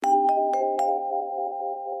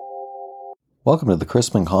Welcome to the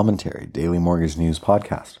Chrisman Commentary Daily Mortgage News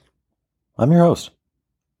Podcast. I'm your host,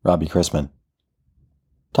 Robbie Chrisman.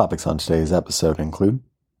 Topics on today's episode include: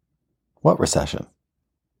 what recession?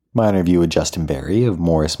 My interview with Justin Barry of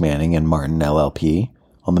Morris Manning and Martin LLP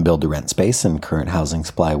on the build-to-rent space and current housing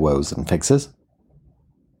supply woes and fixes,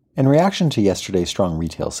 and reaction to yesterday's strong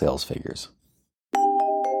retail sales figures.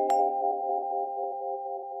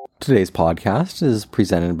 Today's podcast is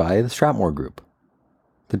presented by the Strathmore Group,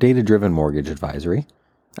 the data-driven mortgage advisory.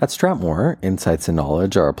 At Strathmore, insights and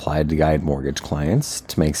knowledge are applied to guide mortgage clients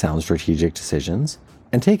to make sound strategic decisions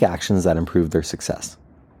and take actions that improve their success.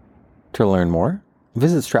 To learn more,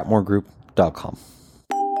 visit strathmoregroup.com.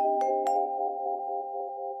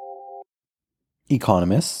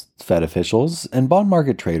 Economists, Fed officials, and bond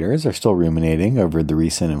market traders are still ruminating over the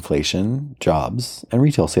recent inflation, jobs, and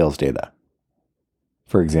retail sales data.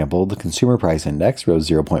 For example, the Consumer Price Index rose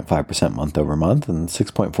 0.5% month over month and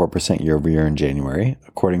 6.4% year over year in January,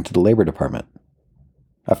 according to the Labor Department,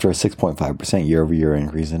 after a 6.5% year over year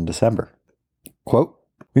increase in December. Quote,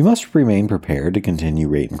 "We must remain prepared to continue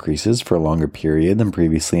rate increases for a longer period than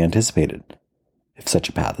previously anticipated, if such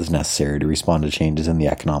a path is necessary to respond to changes in the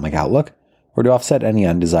economic outlook or to offset any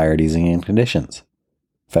undesired easing in conditions,"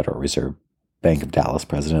 Federal Reserve Bank of Dallas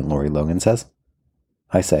President Lori Logan says.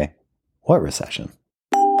 I say, what recession?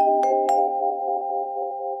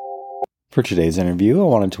 For today's interview, I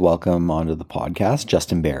wanted to welcome onto the podcast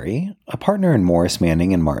Justin Barry, a partner in Morris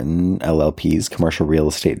Manning and Martin LLP's commercial real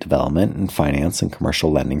estate development and finance and commercial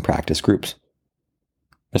lending practice groups.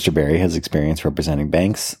 Mr. Barry has experience representing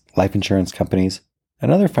banks, life insurance companies,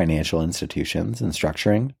 and other financial institutions in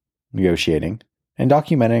structuring, negotiating, and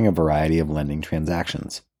documenting a variety of lending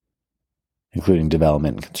transactions, including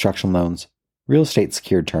development and construction loans, real estate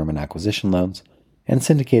secured term and acquisition loans, and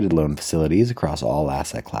syndicated loan facilities across all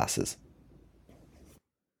asset classes.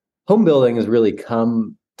 Home building has really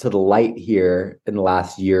come to the light here in the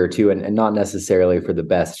last year or two, and not necessarily for the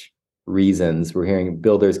best reasons. We're hearing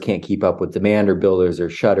builders can't keep up with demand, or builders are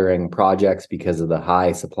shuttering projects because of the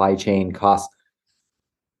high supply chain costs.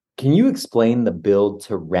 Can you explain the build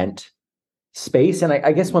to rent space? And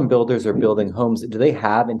I guess when builders are building homes, do they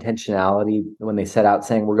have intentionality when they set out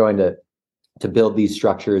saying we're going to build these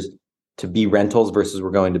structures to be rentals versus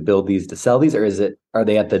we're going to build these to sell these? Or are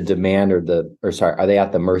they at the demand are they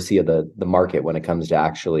at the mercy of the market when it comes to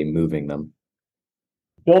actually moving them?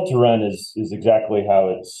 Build to rent is exactly how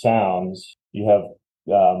it sounds. You have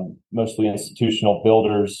mostly institutional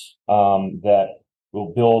builders that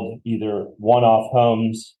will build either one-off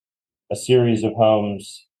homes, a series of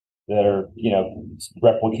homes that are,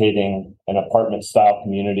 replicating an apartment style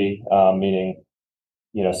community, meaning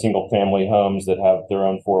single family homes that have their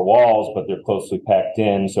own four walls, but they're closely packed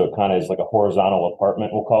in. So it kind of is like a horizontal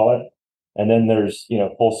apartment, we'll call it. And then there's,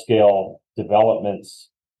 full scale developments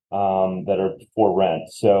that are for rent.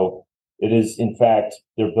 So it is, in fact,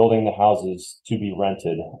 they're building the houses to be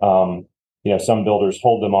rented. Some builders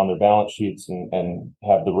hold them on their balance sheets and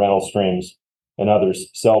have the rental streams, and others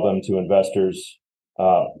sell them to investors,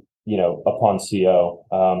 upon CO.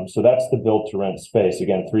 So that's the build to rent space.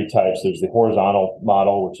 Again, three types. There's the horizontal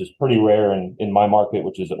model, which is pretty rare in my market,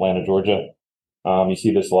 which is Atlanta, Georgia. You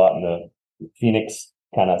see this a lot in the Phoenix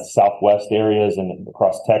kind of southwest areas and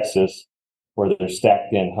across Texas, where they're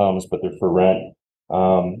stacked in homes, but they're for rent.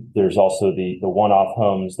 There's also the one-off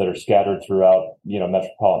homes that are scattered throughout,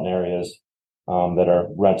 metropolitan areas that are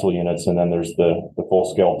rental units. And then there's the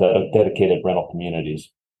full-scale dedicated rental communities.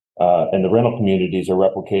 And the rental communities are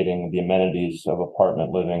replicating the amenities of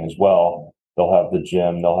apartment living as well. They'll have the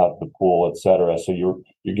gym, they'll have the pool, etc. So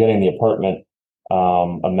you're getting the apartment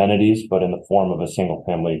amenities, but in the form of a single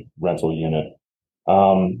family rental unit.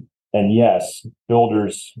 And yes,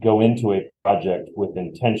 builders go into a project with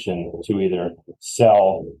intention to either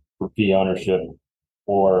sell for fee ownership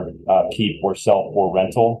or keep or sell for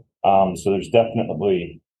rental. So there's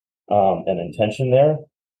definitely an intention there.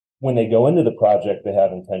 When they go into the project, they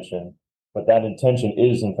have intention, but that intention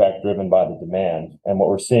is in fact driven by the demand. And what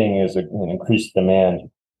we're seeing is an increased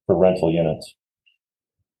demand for rental units.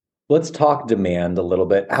 Let's talk demand a little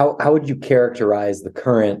bit. How would you characterize the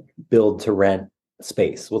current build to rent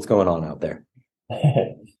space? What's going on out there?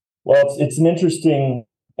 Well, it's an interesting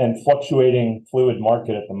and fluctuating fluid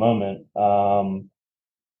market at the moment.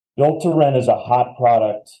 Build to rent is a hot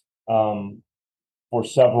product for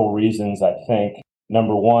several reasons, I think.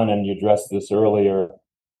 Number one, and you addressed this earlier,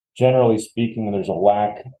 generally speaking, there's a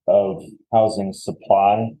lack of housing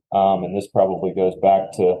supply. And this probably goes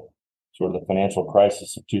back to sort of the financial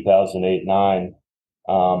crisis of 2008-9.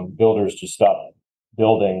 Builders just stopped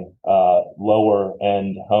building lower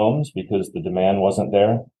end homes because the demand wasn't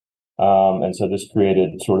there. And so this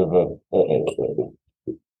created sort of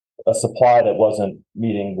a supply that wasn't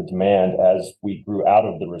meeting the demand as we grew out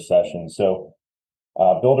of the recession. So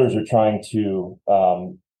builders are trying to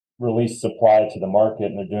release supply to the market,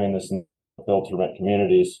 and they're doing this in build-to-rent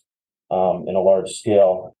communities in a large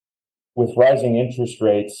scale. With rising interest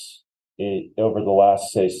rates over the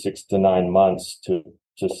last, say, 6 to 9 months to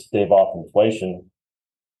stave off inflation,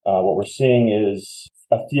 what we're seeing is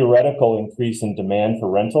a theoretical increase in demand for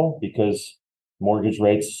rental because as mortgage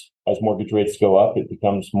rates go up, it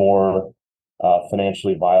becomes more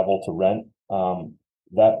financially viable to rent.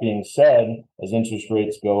 That being said, as interest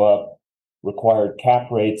rates go up, required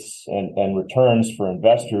cap rates and returns for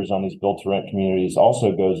investors on these build-to-rent communities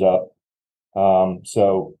also goes up.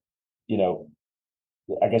 So,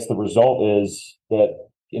 I guess the result is that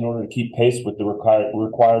in order to keep pace with the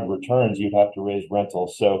required returns, you'd have to raise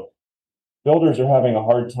rentals. So builders are having a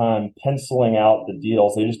hard time penciling out the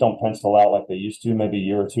deals. They just don't pencil out like they used to maybe a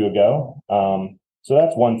year or two ago. So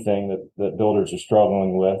that's one thing that builders are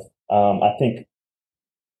struggling with. I think,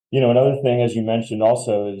 another thing, as you mentioned,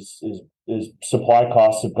 also is supply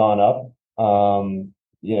costs have gone up.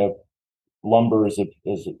 Lumber is an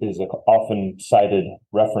often cited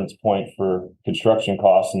reference point for construction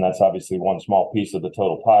costs, and that's obviously one small piece of the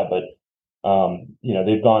total pie. But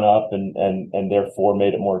they've gone up and therefore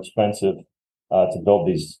made it more expensive to build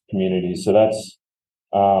these communities. So that's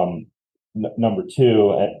number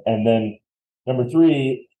two, and then number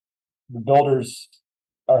three, the builders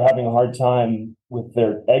are having a hard time with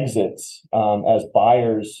their exits as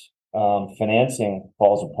buyers financing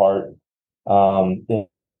falls apart. They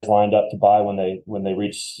lined up to buy when they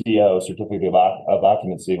reach CO, certificate of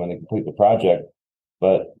occupancy, when they complete the project.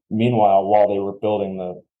 But meanwhile, while they were building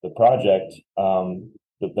the project,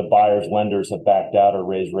 the buyers' lenders have backed out or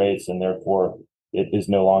raised rates, and therefore it is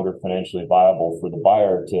no longer financially viable for the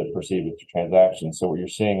buyer to proceed with the transaction. So what you're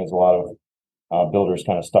seeing is a lot of builders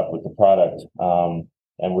kind of stuck with the product,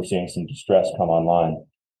 and we're seeing some distress come online.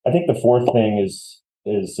 I think the fourth thing is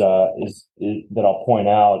that I'll point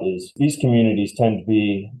out is these communities tend to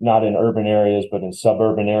be not in urban areas, but in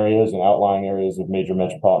suburban areas and outlying areas of major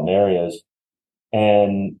metropolitan areas.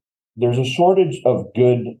 And there's a shortage of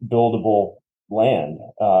good buildable land,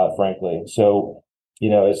 frankly. So,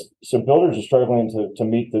 so builders are struggling to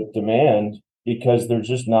meet the demand because there's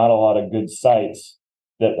just not a lot of good sites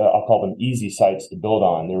that I'll call them easy sites to build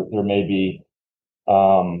on. There may be,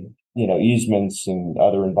 easements and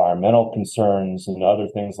other environmental concerns and other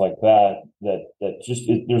things like that just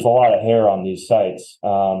there's a lot of hair on these sites.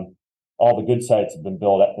 All the good sites have been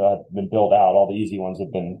built out. All the easy ones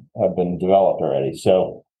have been developed already.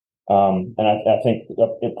 So, and I think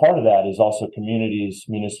a part of that is also communities,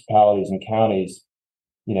 municipalities, and counties,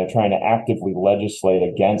 trying to actively legislate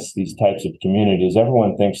against these types of communities.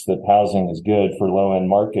 Everyone thinks that housing is good for low-end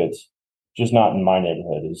markets, just not in my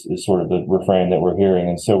neighborhood is sort of the refrain that we're hearing.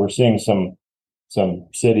 And so we're seeing some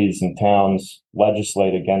cities and towns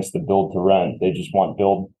legislate against the build to rent. They just want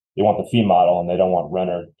they want the fee model, and they don't want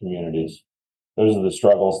renter communities. Those are the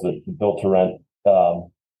struggles that the build to rent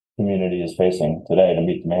community is facing today to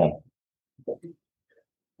meet demand.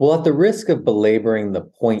 Well, at the risk of belaboring the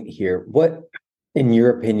point here, what, in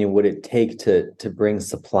your opinion, would it take to bring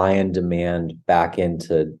supply and demand back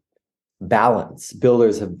into balance?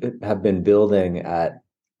 Builders have been building at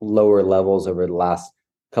lower levels over the last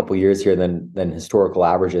couple of years here than historical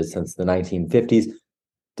averages since the 1950s.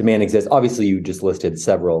 Demand exists. Obviously, you just listed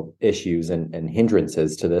several issues and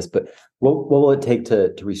hindrances to this, but what will it take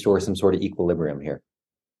to restore some sort of equilibrium here?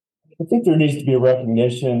 I think there needs to be a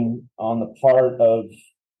recognition on the part of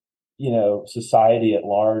society at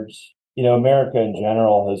large. America in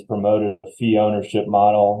general has promoted a fee ownership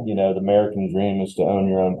model. The American dream is to own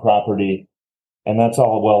your own property, and that's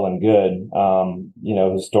all well and good.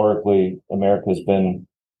 Historically, America has been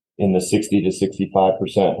in the 60 to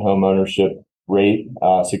 65% home ownership rate.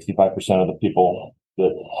 65% of the people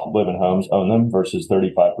that live in homes own them versus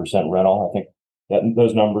 35% rental. I think that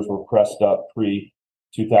those numbers were pressed up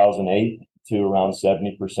pre-2008 to around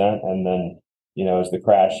 70%. And then, as the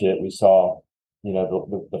crash hit, we saw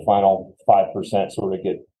the final 5% sort of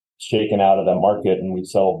get shaken out of that market, and we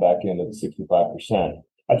settled back into the 65%.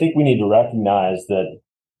 I think we need to recognize that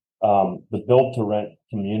the build to rent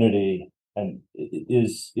community and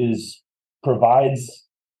provides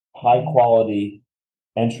high quality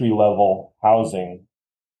entry level housing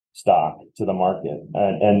stock to the market,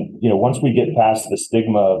 and once we get past the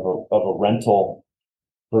stigma of a rental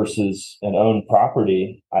versus an owned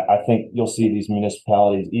property, I think you'll see these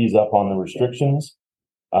municipalities ease up on the restrictions,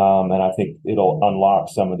 and I think it'll unlock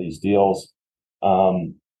some of these deals.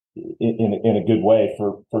 in a good way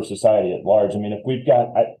for society at large. I mean, if we've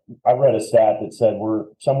got, I read a stat that said we're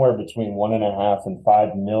somewhere between 1.5 and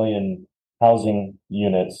 5 million housing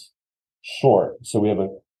units short. So we have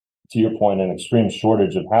to your point, an extreme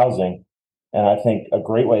shortage of housing. And I think a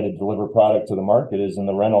great way to deliver product to the market is in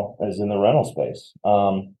the rental space.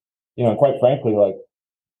 And quite frankly, like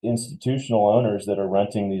institutional owners that are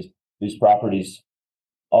renting these properties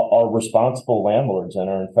are responsible landlords and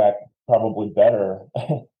are in fact probably better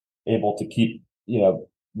able to keep the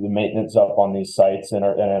maintenance up on these sites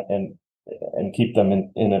and keep them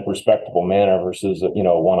in a respectable manner versus a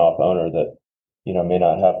one-off owner that may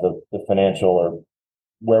not have the financial or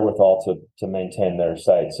wherewithal to maintain their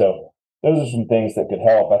site. So those are some things that could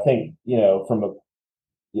help. I think from a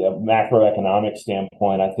macroeconomic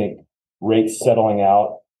standpoint, I think rates settling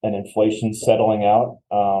out and inflation settling out,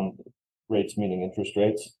 rates meaning interest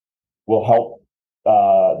rates, will help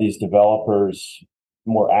these developers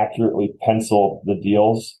more accurately pencil the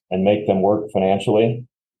deals and make them work financially.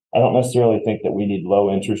 I don't necessarily think that we need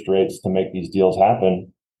low interest rates to make these deals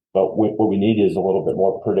happen, but what we need is a little bit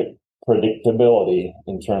more predictability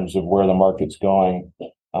in terms of where the market's going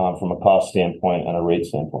from a cost standpoint and a rate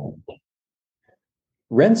standpoint.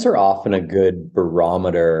 Rents are often a good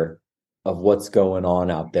barometer of what's going on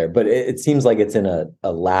out there, but it seems like it's in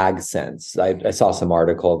a lag sense. I saw some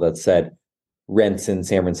article that said rents in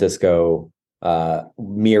San Francisco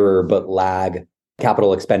mirror but lag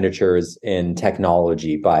capital expenditures in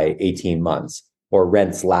technology by 18 months, or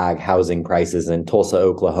rents lag housing prices in Tulsa,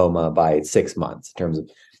 Oklahoma by 6 months in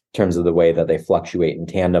terms of the way that they fluctuate in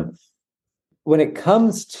tandem. When it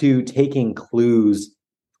comes to taking clues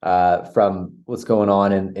from what's going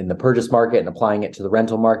on in the purchase market and applying it to the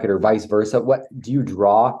rental market or vice versa, what do you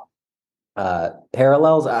draw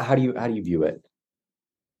parallels? How do you view it?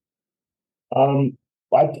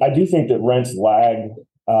 I do think that rents lag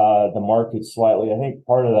the market slightly. I think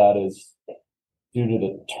part of that is due to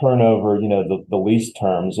the turnover, the lease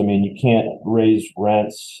terms. I mean, you can't raise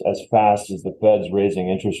rents as fast as the Fed's raising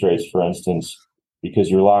interest rates, for instance, because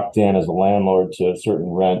you're locked in as a landlord to a certain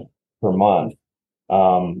rent per month.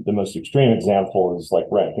 The most extreme example is like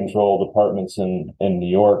rent-controlled apartments in New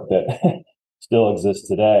York that still exist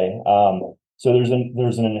today. So there's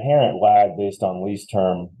an inherent lag based on lease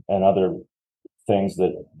term and other things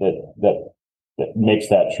that makes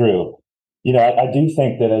that true. I do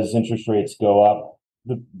think that as interest rates go up,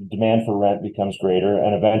 the demand for rent becomes greater,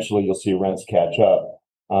 and eventually you'll see rents catch up.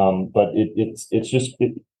 But it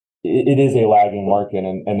is a lagging market,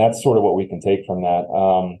 and that's sort of what we can take from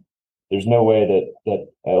that. There's no way that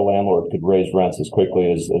a landlord could raise rents as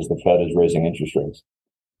quickly as the Fed is raising interest rates.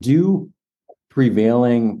 Do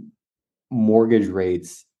prevailing mortgage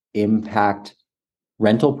rates impact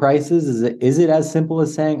rental prices? Is it as simple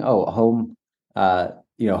as saying, oh, home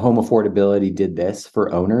affordability did this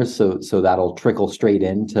for owners, so that'll trickle straight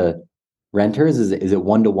into renters? Is it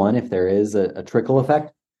 1-to-1 if there is a trickle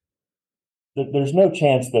effect? There's no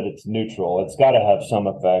chance that it's neutral. It's got to have some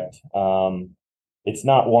effect. It's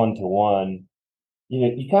not 1-to-1.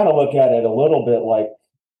 You kind of look at it a little bit like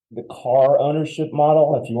the car ownership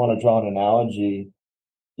model. If you want to draw an analogy,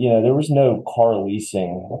 there was no car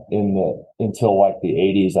leasing until like the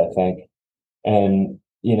 80s, I think. And,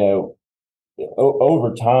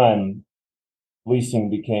 over time,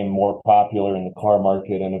 leasing became more popular in the car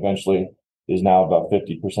market and eventually is now about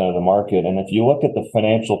 50% of the market. And if you look at the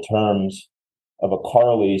financial terms of a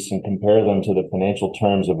car lease and compare them to the financial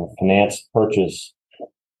terms of a financed purchase,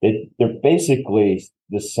 they're basically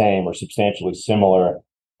the same or substantially similar.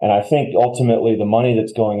 And I think ultimately the money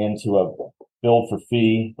that's going into a build for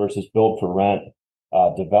fee versus build for rent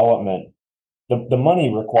development, the money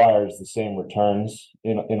requires the same returns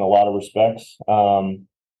in a lot of respects. And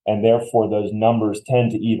therefore those numbers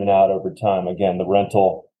tend to even out over time. Again, the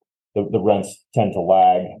rents tend to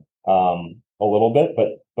lag a little bit,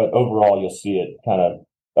 but overall you'll see it kind of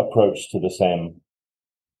approach to the same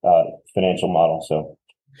financial model. So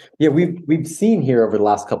yeah, we've seen here over the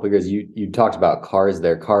last couple of years, you talked about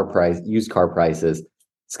used car prices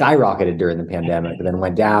skyrocketed during the pandemic and then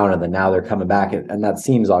went down, and then now they're coming back, and that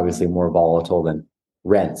seems obviously more volatile than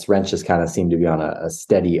rents. Rents just kind of seem to be on a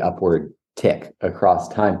steady upward tick across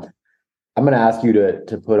time. I'm going to ask you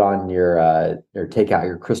to put on or take out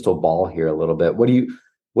your crystal ball here a little bit. What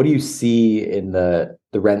do you see in the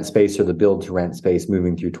rent space or the build to rent space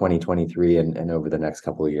moving through 2023 and over the next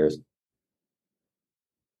couple of years?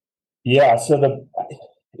 Yeah, so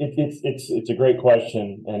it's a great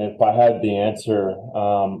question, and if I had the answer,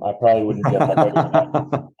 I probably wouldn't get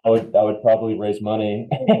that. I would probably raise money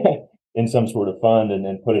in some sort of fund and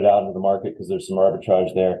then put it out into the market because there's some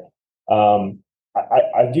arbitrage there.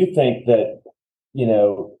 I do think that,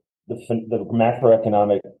 the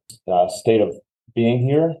macroeconomic state of being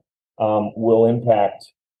here will impact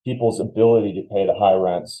people's ability to pay the high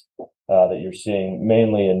rents that you're seeing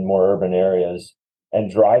mainly in more urban areas,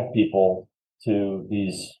 and drive people to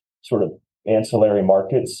these sort of ancillary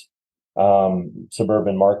markets,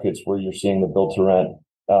 suburban markets where you're seeing the build to rent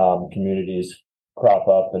communities crop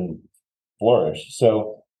up and flourish.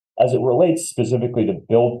 So as it relates specifically to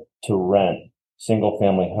build to rent single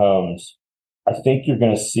family homes, I think you're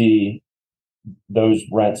going to see those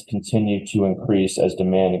rents continue to increase as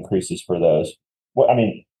demand increases for those. Well, I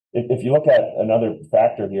mean, if you look at another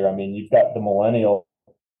factor here, I mean, you've got the millennial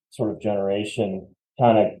sort of generation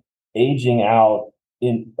kind of aging out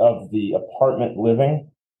of the apartment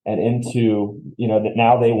living and into, that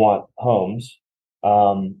now they want homes.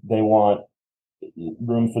 They want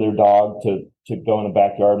room for their dog to go in the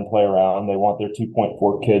backyard and play around. They want their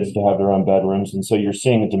 2.4 kids to have their own bedrooms. And so you're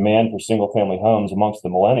seeing a demand for single family homes amongst the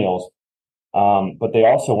millennials. But they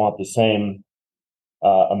also want the same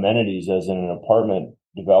amenities as in an apartment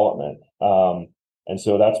development. And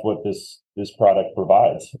so that's what this product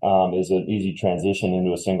provides, is an easy transition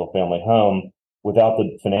into a single family home without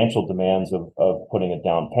the financial demands of putting a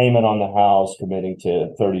down payment on the house, committing to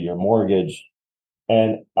a 30-year mortgage.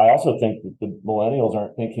 And I also think that the millennials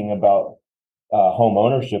aren't thinking about home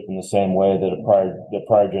ownership in the same way that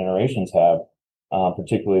prior generations have,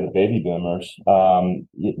 particularly the baby boomers.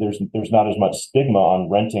 There's not as much stigma on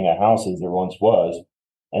renting a house as there once was.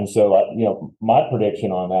 And so, my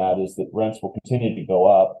prediction on that is that rents will continue to go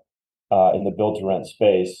up in the build to rent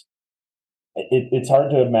space. It's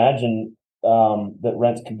hard to imagine that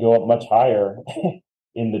rents could go up much higher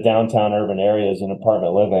in the downtown urban areas in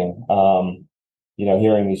apartment living.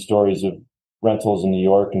 Hearing these stories of rentals in New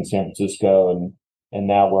York and San Francisco and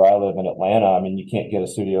now where I live in Atlanta, I mean, you can't get a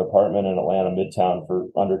studio apartment in Atlanta Midtown for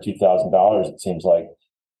under $2,000, it seems like.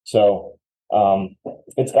 So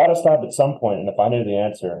it's got to stop at some point. And if I knew the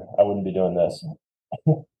answer, I wouldn't be doing this.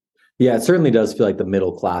 Yeah, it certainly does feel like the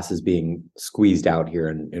middle class is being squeezed out here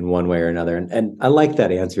in one way or another. And I like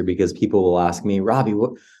that answer because people will ask me, Robbie,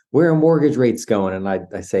 where are mortgage rates going? And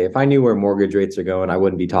I say, if I knew where mortgage rates are going, I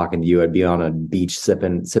wouldn't be talking to you. I'd be on a beach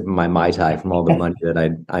sipping my Mai Tai from all the money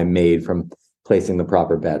that I made from placing the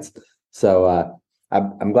proper bets. So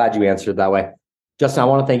I'm glad you answered that way. Justin, I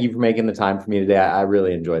want to thank you for making the time for me today. I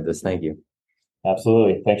really enjoyed this. Thank you.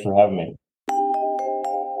 Absolutely. Thanks for having me.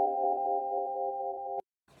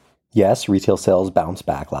 Yes, retail sales bounced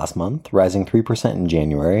back last month, rising 3% in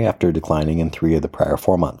January after declining in 3 of the prior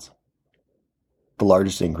 4 months. The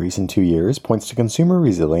largest increase in 2 years points to consumer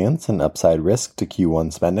resilience and upside risk to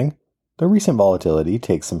Q1 spending, though recent volatility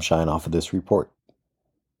takes some shine off of this report.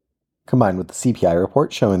 Combined with the CPI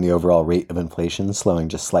report showing the overall rate of inflation slowing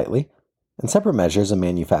just slightly, and separate measures of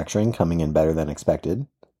manufacturing coming in better than expected,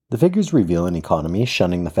 the figures reveal an economy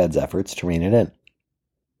shunning the Fed's efforts to rein it in.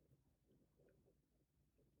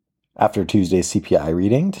 After Tuesday's CPI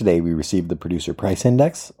reading, today we received the Producer Price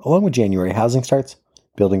Index, along with January housing starts,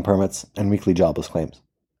 building permits, and weekly jobless claims.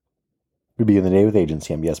 We begin the day with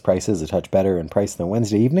agency MBS prices a touch better in price than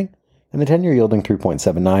Wednesday evening, and the 10-year yielding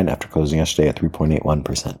 3.79 after closing yesterday at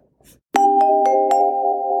 3.81%.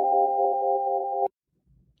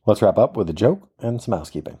 Let's wrap up with a joke and some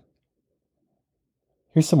housekeeping.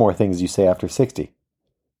 Here's some more things you say after 60.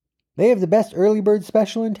 They have the best early bird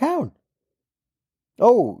special in town.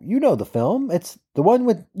 Oh, you know the film. It's the one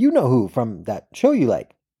with you-know-who from that show you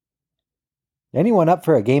like. Anyone up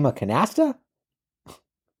for a game of canasta?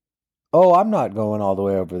 Oh, I'm not going all the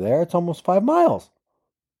way over there. It's almost 5 miles.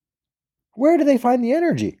 Where do they find the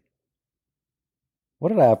energy? What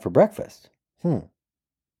did I have for breakfast? You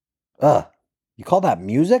call that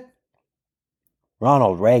music?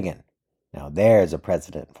 Ronald Reagan. Now there's a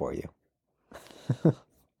president for you.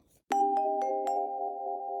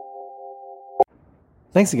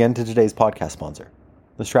 Thanks again to today's podcast sponsor,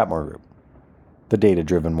 the Strathmore Group, the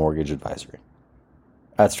data-driven mortgage advisory.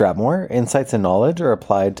 At Strathmore, insights and knowledge are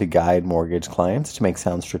applied to guide mortgage clients to make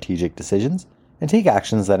sound strategic decisions and take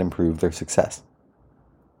actions that improve their success.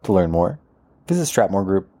 To learn more, visit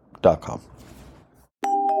strathmoregroup.com.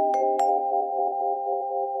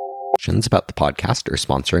 Questions about the podcast or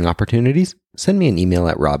sponsoring opportunities? Send me an email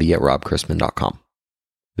at robbie@robchrisman.com.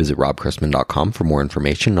 Visit robchrisman.com for more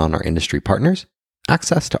information on our industry partners,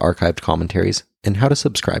 access to archived commentaries, and how to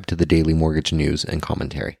subscribe to the daily mortgage news and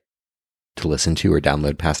commentary. To listen to or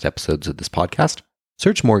download past episodes of this podcast,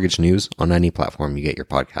 search Mortgage News on any platform you get your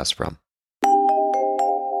podcasts from.